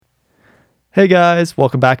Hey guys,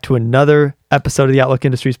 welcome back to another episode of the Outlook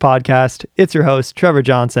Industries podcast. It's your host, Trevor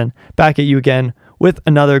Johnson, back at you again with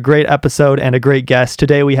another great episode and a great guest.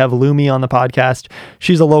 Today we have Lumi on the podcast.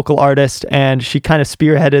 She's a local artist and she kind of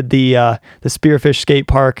spearheaded the Spearfish Skate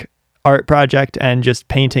Park art project and just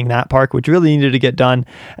painting that park, which really needed to get done.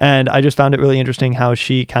 And I just found it really interesting how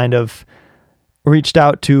she kind of reached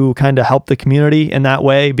out to kind of help the community in that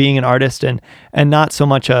way, being an artist and not so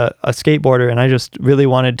much a skateboarder. And I just really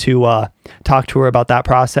wanted to talk to her about that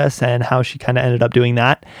process and how she kind of ended up doing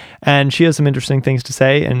that. And she has some interesting things to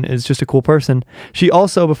say and is just a cool person. She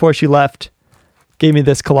also, before she left, gave me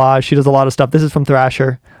this collage. She does a lot of stuff. This is from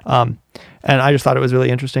Thrasher. And I just thought it was really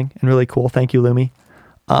interesting and really cool. Thank you, Lumi.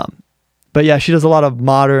 But yeah, she does a lot of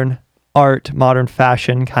modern art, modern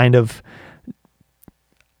fashion kind of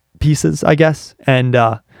pieces, I guess. And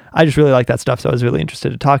I just really like that stuff. So I was really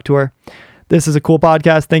interested to talk to her. This is a cool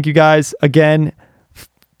podcast. Thank you guys. Again,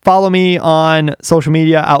 follow me on social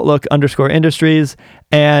media, Outlook_Industries.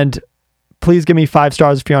 And please give me 5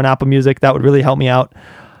 stars if you're on Apple Music. That would really help me out.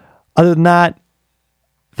 Other than that,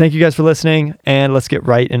 thank you guys for listening. And let's get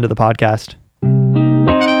right into the podcast.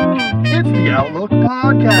 It's the Outlook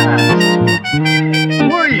Podcast.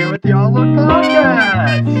 We're here at the Outlook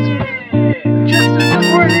Podcast. Just because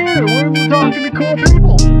we're here, we're talking to cool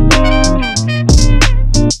people.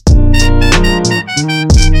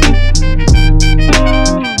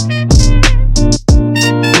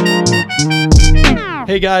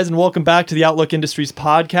 Hey guys, and welcome back to the Outlook Industries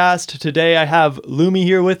podcast. Today I have Lumi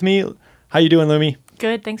here with me. How you doing, Lumi?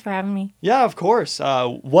 Good, thanks for having me. Yeah, of course.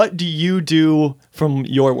 What do you do from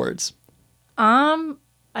your words?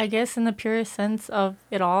 I guess in the purest sense of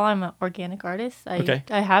it all, I'm an organic artist. Okay.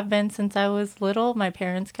 I have been since I was little. My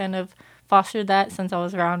parents kind of fostered that since I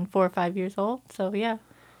was around 4 or 5 years old. So yeah,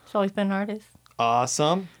 it's always been an artist.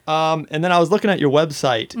 Awesome. And then I was looking at your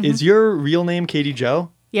website. Mm-hmm. Is your real name Katie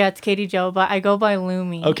Jo? Yeah, it's Katie Jo, but I go by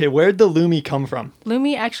Lumi. Okay, where'd the Lumi come from?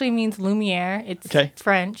 Lumi actually means lumiere. It's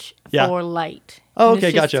French for light. Oh, and okay,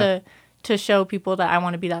 it's just gotcha. To show people that I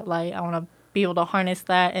want to be that light. I want to be able to harness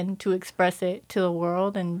that and to express it to the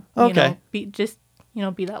world and be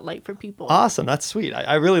that light for people. Awesome, that's sweet.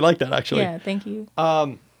 I really like that actually. Yeah, thank you.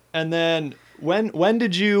 And then when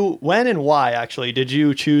and why actually did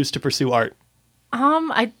you choose to pursue art?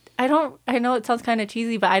 I know it sounds kind of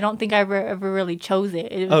cheesy, but I don't think I ever really chose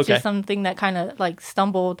it. It was just something that kind of like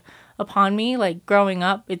stumbled upon me. Like growing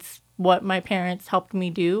up, it's what my parents helped me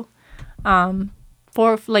do.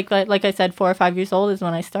 Like I said, 4 or 5 years old is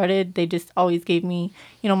when I started. They just always gave me,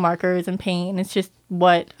 markers and paint, and it's just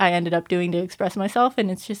what I ended up doing to express myself, and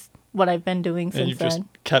it's just what I've been doing since then. And you've just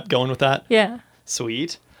kept going with that? Yeah.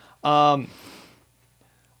 Sweet. I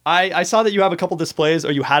saw that you have a couple displays,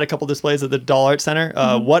 or you had a couple displays at the Doll Art Center.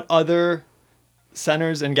 Mm-hmm. What other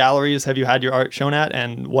centers and galleries have you had your art shown at,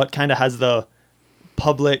 and what kind of has the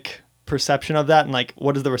public perception of that, and like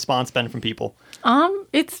what has the response been from people?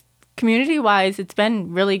 It's community-wise, it's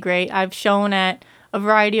been really great. I've shown at a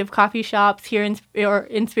variety of coffee shops here in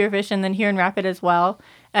Spearfish, and then here in Rapid as well,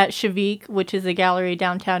 at Shavik, which is a gallery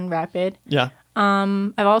downtown Rapid. Yeah.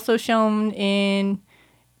 I've also shown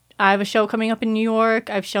I have a show coming up in New York.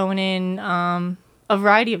 I've shown in a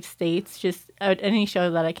variety of states, just any show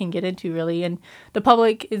that I can get into, really. And the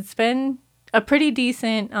public, it's been a pretty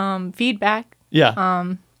decent feedback.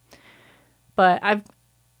 Yeah. But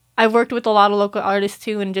I've worked with a lot of local artists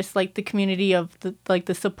too, and just like the community of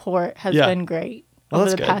the support has been great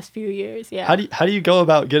over the past few years. Yeah. How do you go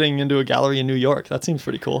about getting into a gallery in New York? That seems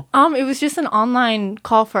pretty cool. It was just an online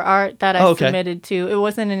call for art that I submitted to. It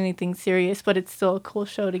wasn't anything serious, but it's still a cool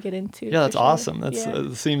show to get into. Yeah, that's awesome. That's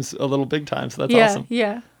seems a little big time, so that's awesome.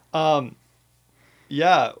 Yeah.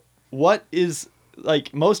 Yeah. What is,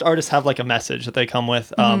 like, most artists have like a message that they come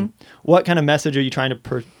with. What kind of message are you trying to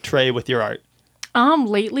portray with your art?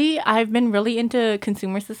 Lately I've been really into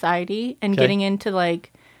consumer society and getting into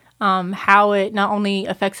like how it not only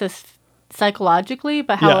affects us psychologically,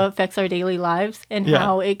 but how it affects our daily lives, and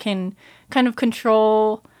how it can kind of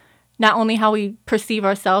control not only how we perceive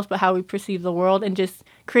ourselves, but how we perceive the world, and just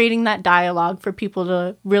creating that dialogue for people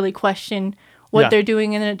to really question what they're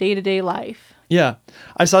doing in their day-to-day life. Yeah.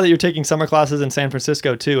 I saw that you're taking summer classes in San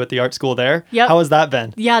Francisco too at the art school there. Yep. How has that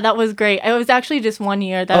been? Yeah, that was great. It was actually just 1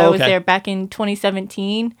 year that I was there back in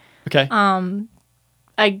 2017. Okay.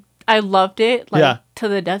 I loved it to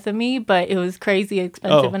the death of me, but it was crazy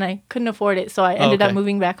expensive and I couldn't afford it. So I ended up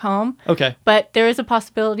moving back home. Okay. But there is a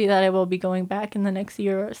possibility that I will be going back in the next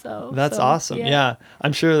year or so. That's awesome. Yeah.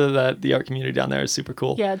 I'm sure that the art community down there is super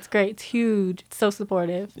cool. Yeah, it's great. It's huge. It's so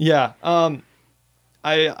supportive. Yeah.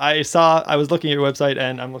 I was looking at your website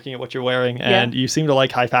and I'm looking at what you're wearing, and you seem to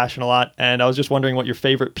like high fashion a lot. And I was just wondering what your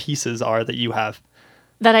favorite pieces are that you have.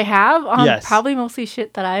 That I have? Yes. Probably mostly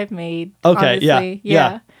shit that I've made. Okay, honestly.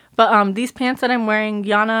 yeah. But these pants that I'm wearing,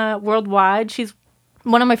 Yana Worldwide, she's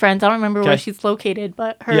one of my friends. I don't remember where she's located,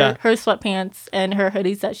 but her sweatpants and her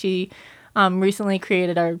hoodies that she recently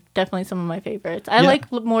created are definitely some of my favorites. I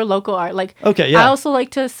like more local art. Like, I also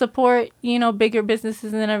like to support, bigger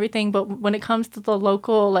businesses and everything. But when it comes to the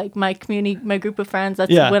local, like my community, my group of friends,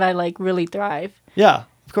 that's when I like really thrive. Yeah.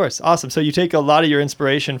 Of course. Awesome. So you take a lot of your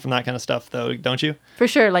inspiration from that kind of stuff, though, don't you? For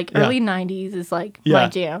sure. Like early 90s is like my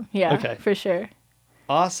jam. Yeah. Okay. For sure.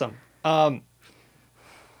 Awesome.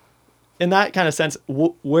 In that kind of sense,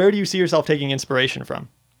 where do you see yourself taking inspiration from?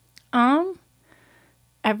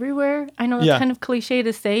 Everywhere. I know it's kind of cliche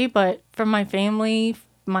to say, but from my family,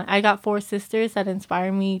 I got 4 sisters that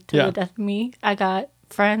inspire me to the death of me. I got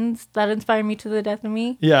friends that inspire me to the death of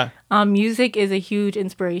me. Yeah. Music is a huge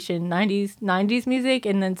inspiration. 90s music,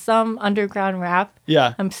 and then some underground rap.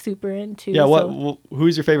 Yeah. I'm super into. Yeah.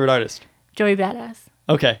 Who's your favorite artist? Joey Badass.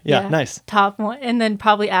 Okay. Yeah. Nice. Top one, and then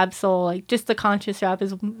probably Ab-Soul. Like just the conscious rap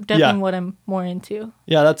is definitely what I'm more into.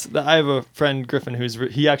 Yeah. I have a friend Griffin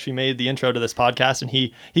he actually made the intro to this podcast, and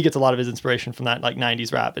he gets a lot of his inspiration from that like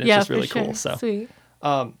 90s rap, and it's just really cool. So sweet.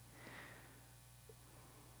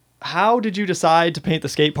 How did you decide to paint the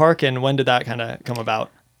skate park, and when did that kind of come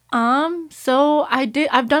about? So I've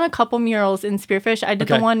done a couple murals in Spearfish. I did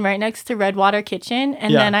the one right next to Redwater Kitchen,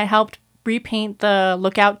 and then I helped repaint the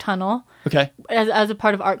Lookout Tunnel. Okay. As a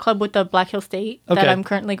part of art club with the Black Hill State that I'm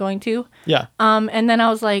currently going to. Yeah. And then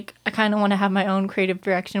I was like, I kind of want to have my own creative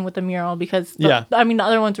direction with the mural because the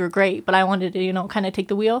other ones were great, but I wanted to, kind of take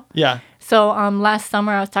the wheel. Yeah. So last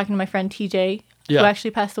summer I was talking to my friend TJ, who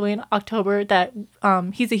actually passed away in October, that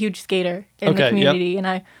he's a huge skater in the community. And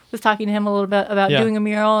I was talking to him a little bit about doing a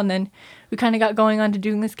mural, and then we kind of got going on to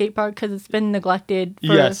doing the skate park because it's been neglected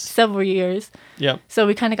for several years. Yeah. So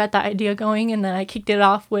we kind of got that idea going, and then I kicked it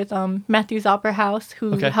off with Matthews Opera House,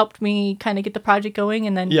 who helped me kind of get the project going,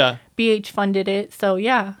 and then BH funded it. So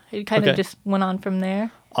it kind of just went on from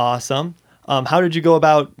there. Awesome. How did you go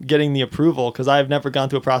about getting the approval? Because I've never gone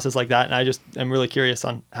through a process like that, and I just am really curious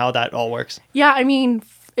on how that all works. Yeah, I mean,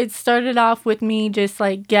 it started off with me just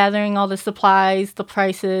like gathering all the supplies, the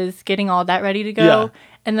prices, getting all that ready to go. Yeah.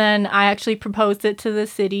 And then I actually proposed it to the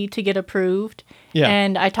city to get approved. Yeah.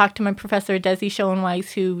 And I talked to my professor, Desi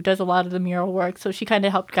Schoenweiss, who does a lot of the mural work. So she kind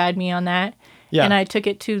of helped guide me on that. Yeah. And I took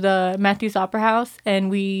it to the Matthews Opera House,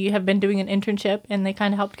 and we have been doing an internship, and they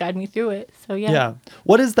kind of helped guide me through it. So, yeah. Yeah.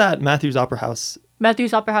 What is that Matthews Opera House?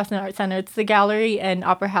 Matthews Opera House and Art Center. It's the gallery and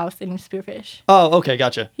opera house in Spearfish. Oh, okay.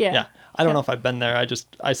 Gotcha. Yeah. I don't know if I've been there.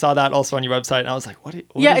 I saw that also on your website, and I was like, what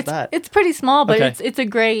is that? It's pretty small, but it's a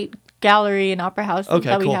great gallery and opera house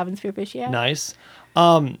that we have in Spearfish. Yeah. Nice.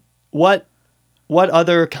 What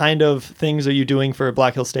other kind of things are you doing for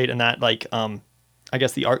Black Hill State and that, like, I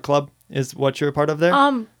guess the art club is what you're a part of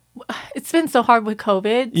there? It's been so hard with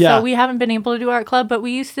COVID, so we haven't been able to do art club, but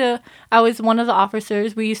I was one of the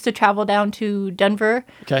officers. We used to travel down to Denver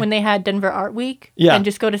when they had Denver Art Week and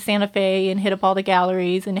just go to Santa Fe and hit up all the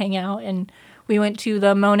galleries and hang out. And we went to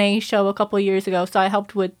the Monet show a couple of years ago, so I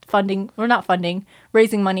helped with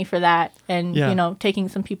raising money for that and, taking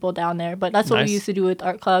some people down there. But that's what we used to do with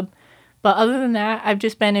art club. But other than that, I've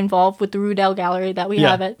just been involved with the Rudell Gallery that we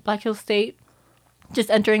have at Black Hill State,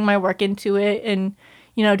 just entering my work into it and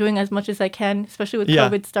doing as much as I can, especially with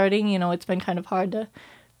COVID starting. It's been kind of hard to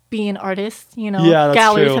be an artist.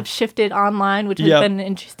 Galleries have shifted online, which has been an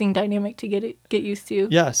interesting dynamic to get used to.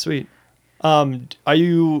 Yeah, sweet. Are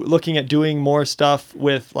you looking at doing more stuff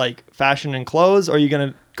with like fashion and clothes, or are you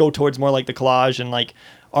going to go towards more like the collage and like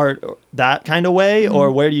art that kind of way,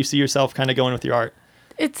 or where do you see yourself kind of going with your art?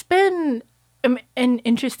 It's been an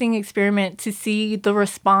interesting experiment to see the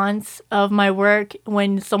response of my work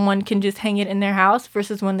when someone can just hang it in their house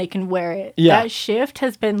versus when they can wear it. Yeah. That shift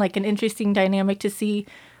has been like an interesting dynamic to see,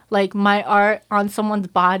 like my art on someone's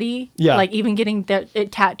body, like even getting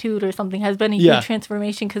it tattooed or something has been a huge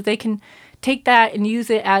transformation because they can take that and use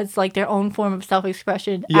it as like their own form of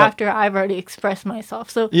self-expression after I've already expressed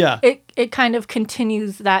myself. So it kind of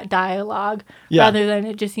continues that dialogue rather than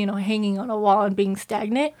it just, hanging on a wall and being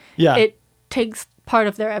stagnant. Yeah. It takes part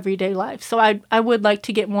of their everyday life. So I would like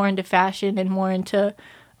to get more into fashion and more into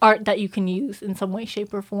art that you can use in some way,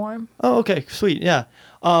 shape, or form. Oh, okay. Sweet. Yeah.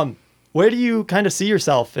 Where do you kind of see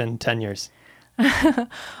yourself in 10 years?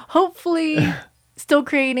 Hopefully still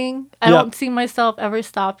creating. I don't see myself ever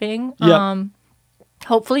stopping.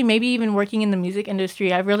 hopefully maybe even working in the music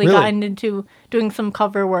industry. I've really gotten into doing some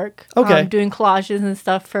cover work, doing collages and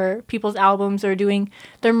stuff for people's albums or doing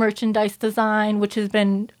their merchandise design, which has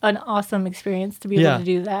been an awesome experience to be able to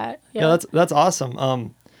do that. Yeah, that's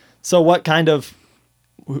awesome. So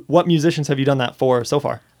what musicians have you done that for so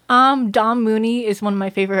far? Dom Mooney is one of my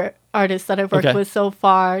favorite artists that I've worked with so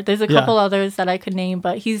far. There's a couple others that I could name,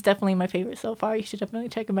 but he's definitely my favorite so far. You should definitely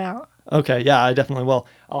check him out. Okay, yeah, I definitely will.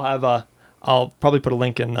 I'll probably put a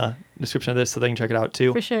link in the description of this so they can check it out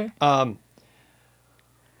too. For sure.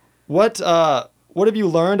 What have you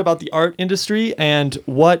learned about the art industry, and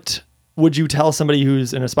what would you tell somebody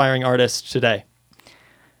who's an aspiring artist today?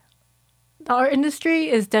 The art industry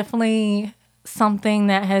is definitely something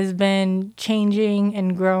that has been changing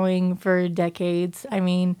and growing for decades. I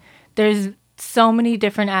mean, there's so many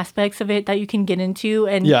different aspects of it that you can get into,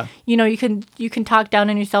 and you know, you can talk down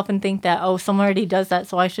on yourself and think that, oh, someone already does that,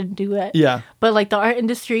 so I shouldn't do it. Yeah. But like the art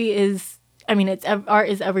industry is, I mean, art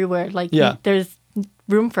is everywhere. Like there's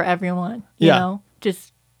room for everyone. You know,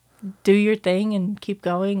 just do your thing and keep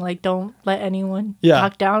going. Like, don't let anyone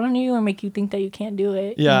talk down on you or make you think that you can't do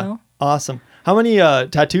it. Yeah. You know? Awesome. How many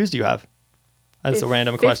tattoos do you have? That's a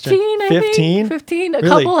random question. 15? 15. A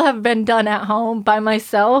couple have been done at home by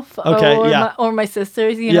myself or my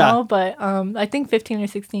sisters, you know, but I think 15 or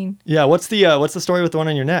 16. Yeah, what's the story with the one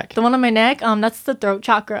on your neck? The one on my neck, that's the throat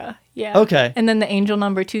chakra. Yeah. Okay. And then the angel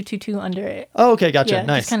number 222 under it. Oh, okay, gotcha. Yeah,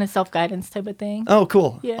 nice. Just kind of self-guidance type of thing. Oh,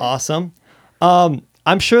 cool. Yeah. Awesome.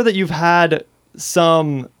 I'm sure that you've had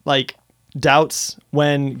some like doubts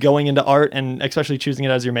when going into art and especially choosing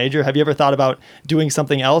it as your major. Have you ever thought about doing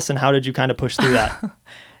something else, and how did you kind of push through that?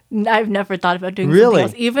 I've never thought about doing something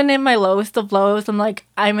else. Even in my lowest of lows, I'm like,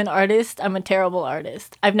 I'm an artist. I'm a terrible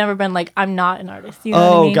artist. I've never been like, I'm not an artist. You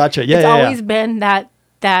know what I mean? Gotcha. Yeah, it's always been that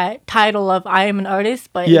title of I am an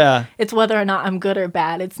artist, but it's whether or not I'm good or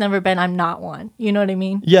bad. It's never been I'm not one. You know what I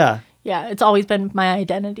mean? Yeah. Yeah, it's always been my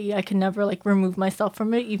identity. I can never like remove myself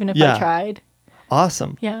from it, even if I tried.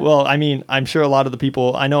 Awesome. Yeah. Well, I mean, I'm sure a lot of the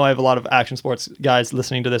people, I know I have a lot of action sports guys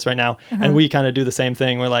listening to this right now, and we kind of do the same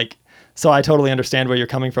thing. We're like, so I totally understand where you're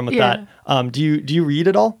coming from with that. Do you read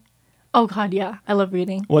at all? Oh God, yeah. I love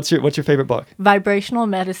reading. What's your favorite book? Vibrational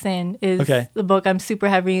Medicine is the book I'm super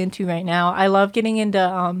heavy into right now. I love getting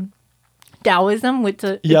into Taoism, which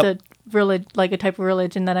it's a type of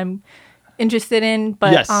religion that I'm interested in,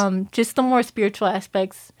 but just the more spiritual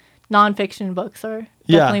aspects, nonfiction books are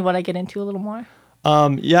definitely what I get into a little more.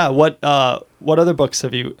 What other books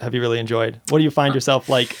have you really enjoyed? What do you find yourself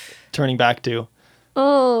like turning back to?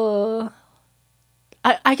 Oh,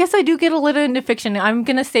 I guess I do get a little into fiction. I'm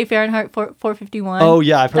gonna say Fahrenheit 451. Oh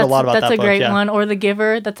yeah, I've heard a lot about that book. That's a great one. Or The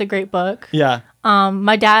Giver. That's a great book. Yeah.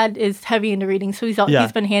 My dad is heavy into reading, so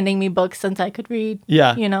he's been handing me books since I could read.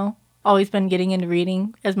 Yeah. You know, always been getting into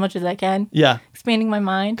reading as much as I can. Yeah. Expanding my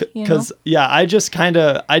mind. Because I just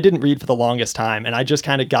I didn't read for the longest time, and I just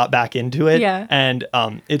kind of got back into it. Yeah. And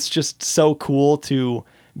it's just so cool to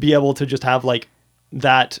be able to just have like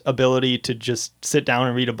that ability to just sit down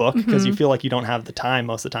and read a book, because you feel like you don't have the time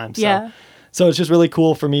most of the time. So it's just really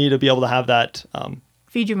cool for me to be able to have that.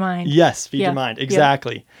 Feed your mind. Yes, feed your mind.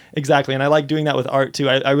 Exactly. Exactly. And I like doing that with art too.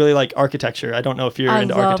 I really like architecture. I don't know if you're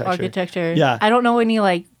into architecture. I love architecture. Yeah. I don't know any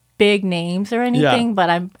like big names or anything, but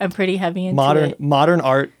I'm pretty heavy into it. Modern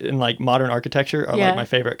art and like modern architecture are like my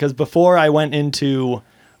favorite, because before I went into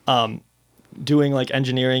doing like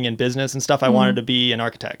engineering and business and stuff, I wanted to be an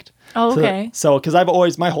architect. Oh, okay. So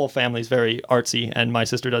because my whole family's very artsy, and my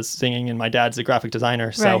sister does singing and my dad's a graphic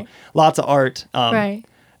designer, so lots of art. Right.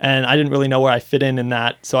 And I didn't really know where I fit in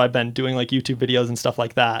that, so I've been doing like YouTube videos and stuff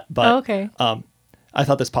like that. But I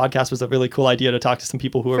thought this podcast was a really cool idea to talk to some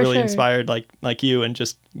people who are really inspired like you, and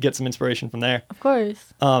just get some inspiration from there. Of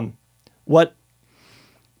course.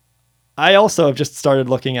 I also have just started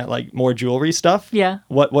looking at like more jewelry stuff. Yeah.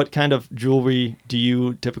 What kind of jewelry do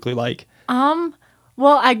you typically like?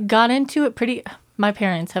 Well, I got into it my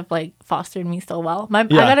parents have like fostered me so well. I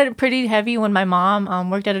got it pretty heavy when my mom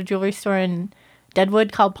worked at a jewelry store in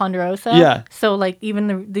Deadwood called Ponderosa. Yeah. So like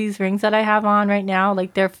even these rings that I have on right now,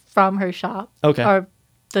 like they're from her shop. Okay. Or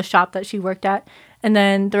the shop that she worked at. And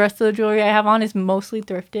then the rest of the jewelry I have on is mostly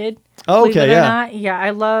thrifted. Oh, okay, yeah. Yeah,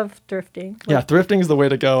 I love thrifting. Yeah, thrifting is the way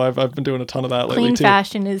to go. I've been doing a ton of that lately too. Clean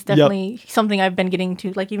fashion is definitely something I've been getting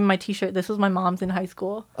to. Like even my t-shirt, this was my mom's in high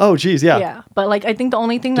school. Oh, geez, yeah. Yeah, but like I think the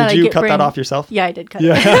only thing that I get... Did you cut that off yourself? Yeah, I did cut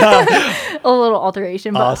it. A little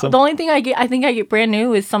alteration. But awesome. The only thing I think I get brand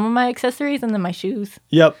new is some of my accessories and then my shoes.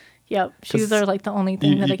 Yep. Shoes are like the only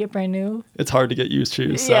thing that I get brand new. It's hard to get used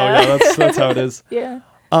shoes, so yeah, that's how it is. Yeah.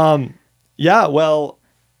 Yeah, well,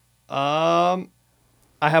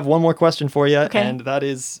 I have one more question for you, Okay. and that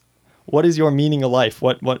is, what is your meaning of life?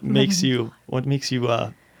 What makes you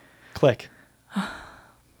click?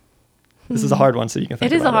 This is a hard one, so you can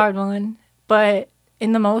think It is about a hard one, but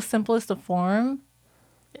in the most simplest of form,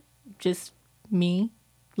 just me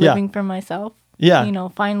Yeah. living for myself. Yeah. You know,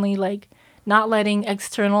 finally, like, not letting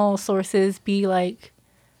external sources be like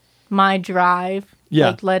my drive. Yeah.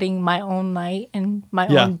 Like letting my own light and my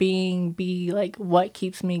Yeah. own being be like what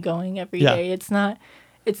keeps me going every Yeah. day. It's not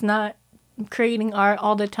creating art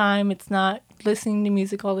all the time. It's not listening to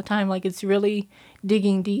music all the time. Like, it's really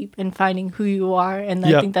digging deep and finding who you are. And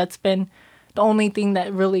Yep. I think that's been the only thing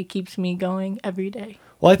that really keeps me going every day.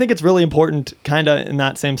 Well, I think it's really important, kind of in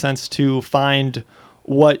that same sense, to find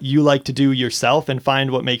what you like to do yourself and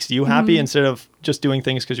find what makes you happy instead of just doing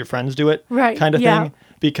things because your friends do it, Right, kind of yeah. thing.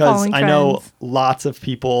 Because Following I know trends. lots of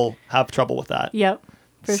people have trouble with that. Yep,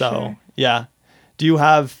 for So, sure. yeah. Do you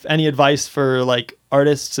have any advice for like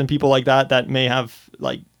artists and people like that may have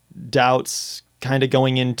like doubts kind of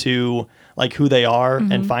going into like who they are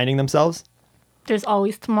and finding themselves? There's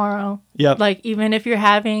always tomorrow. Yep. Like, even if you're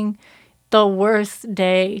having the worst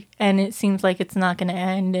day and it seems like it's not going to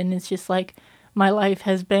end and it's just like, my life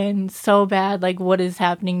has been so bad. Like, what is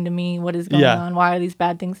happening to me? What is going Yeah. on? Why are these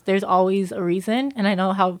bad things? There's always a reason. And I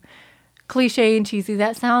know how cliche and cheesy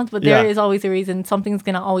that sounds, but there Yeah. is always a reason. Something's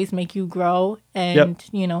going to always make you grow and,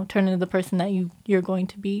 you know, turn into the person that you're going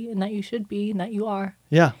to be and that you should be and that you are.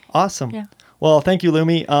 Yeah. Awesome. Yeah. Well, thank you,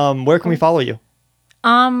 Lumi. Where can we follow you?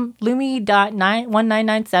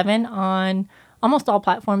 Lumi.1997 on almost all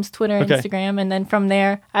platforms, Twitter, Okay. Instagram. And then from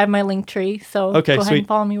there, I have my link tree. So Okay, go ahead sweet. and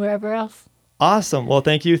follow me wherever else. Awesome. Well,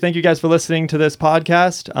 thank you. Thank you guys for listening to this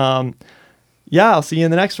podcast. Yeah, I'll see you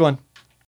in the next one.